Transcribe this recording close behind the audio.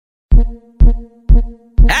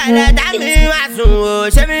Bẹ́ẹ̀ tá mi wá sùn o,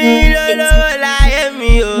 ṣé mi lólówó láyé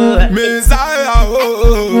mi o. Messiah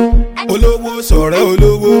olówó ṣọ̀rẹ́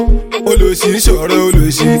olówó, olòṣì ṣọ̀rẹ́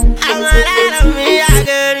olòṣì. Àwọn aláàrọ̀ mi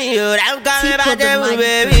àgẹ̀rìn o, ráńkà mi bá débù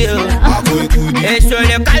bèbí o. Akoi kudi, Èso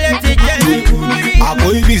lè kálé ti jẹ́ mi.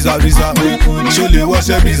 Akoi visa visa, ṣo lè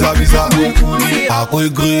wọṣẹ́ visa visa. Akoi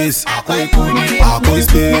grace, Akoi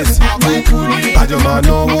space, kájọ máa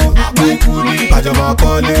náwó, kájọ máa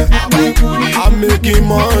kọ́lé. I'm making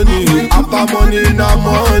money, after money na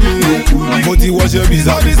money. Mo ti wọṣẹ́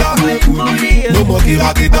visa visa, no more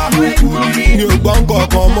kìràkìtà. Mi ò gbọ́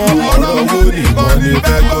nǹkankan mọ́, ọ̀rọ̀ owó nìkan ni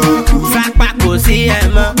fẹ́ gbọ́. Sápá kò sí ẹ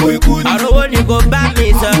mọ́, ọ̀rọ̀ owó ni kò bá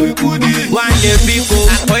mi sọ. One day people,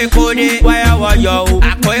 Akoi kudi, wáyà wọ̀yọ̀ o.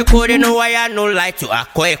 Akoi kudi no wáyà no light to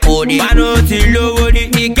Akoi kudi. Wánú ti lówó ní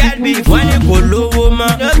ìgẹ́t bí wọ́n ní kò lówó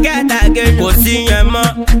mọ́. No get again, kò sí yẹn mọ́.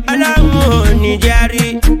 Ọlọ́run ò ní jẹ́rí.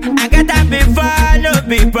 I get up before no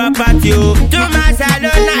be property o. Too much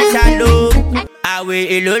ṣàlọ́ náà ṣàlọ́. Àwẹ̀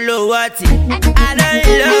èlò lówó ti. Àlọ́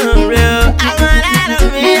ìlò rẹ̀ o. Àwọn aláàrọ̀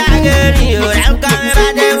mi àgẹ̀rìn o. Ráńkà mi bá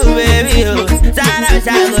débù bèbí o. Sára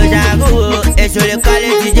ṣàgòṣàgò o. Èso lè kọ́lé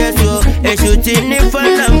ti Jésù o. Èso ti ní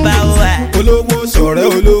fóònù nọ́mbà o. Olówó ṣọ̀rẹ́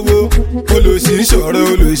olówó, olòṣì ṣọ̀rẹ́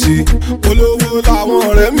olòṣì. Olówó làwọn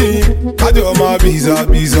ọ̀rẹ́ mi, kájọ máa bìzà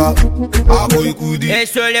bìzà. Akoi kudi,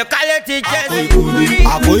 Èso lè kọ́lé ti Jésù.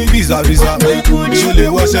 Akoi visa visa, ṣo lè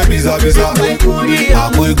wọṣẹ́ visa visa.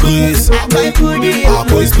 Akoi grace,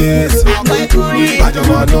 Akoi space, kájọ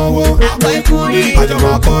máa náwó, kájọ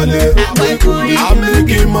máa kọ́lé. I'm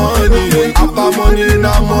making money, after money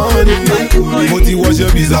na money. Mo ti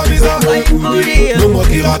wọṣẹ́ visa visa, no more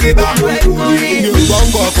kìràkìtà. Mi ò gbọ́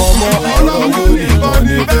nǹkankan mọ́, ọ̀rọ̀ owó nìkan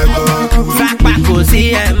ni fẹ́ gbọ́. Sápá kò sí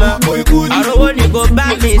ẹ mọ́, ọ̀rọ̀ owó ni kò bá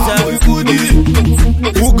mi sọ. Akoi kudi,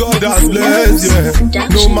 who God has blessed, yeah.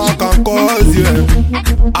 No man can cause, yeah.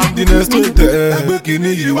 I'm the next to tell. Ẹgbẹ́ kìíní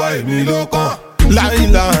yìí wá èmi lọ́kàn.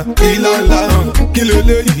 Láìla, ìlànà, kí ló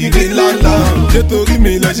lè yí dé ńláńlá? Nítorí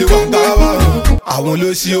mi lẹ ṣe wà táwa. Àwọn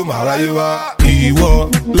olóṣì ó máa ráyé wá. Ìwọ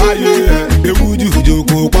láyé ẹ, ewu jù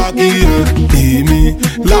jókòó pákí ẹ. Èmi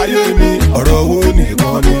láyé mi, ọ̀rọ̀ owó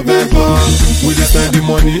nìkan ni fẹ́ gbọ́. We dey spend the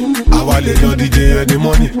money, àwa lè yan DJ ẹni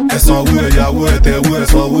money. Ẹ̀sánwó ẹ̀yàwó ẹ̀tẹ̀wó,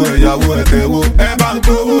 ẹ̀sánwó ẹ̀yàwó ẹ̀tẹ̀wó. Ẹ bá ń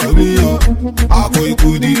gbówó mi o. Akoi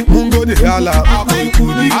kudi, Mungode ala. Akoi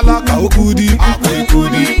kudi, Alaka okudi. Akoi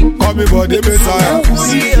kudi, kọ́mi Bode Messiah.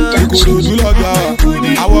 Ìkòròdú lọ́gà,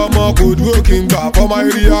 àwọn ọmọ kò dúró kí n gbà. For my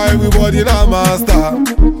area, everybody na master.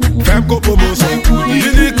 Femco promotion,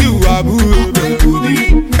 Lílíkì àbúrò bẹ̀.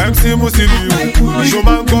 MC Musiliu, ṣo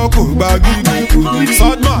máa ń gbọ́ kò gbá gidi.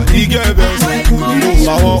 Sọ́dmà ìgẹ̀bẹ̀,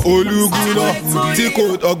 àwọn olúgun náà tí kò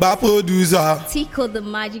ọgbà producer. Tico the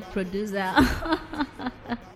magic producer.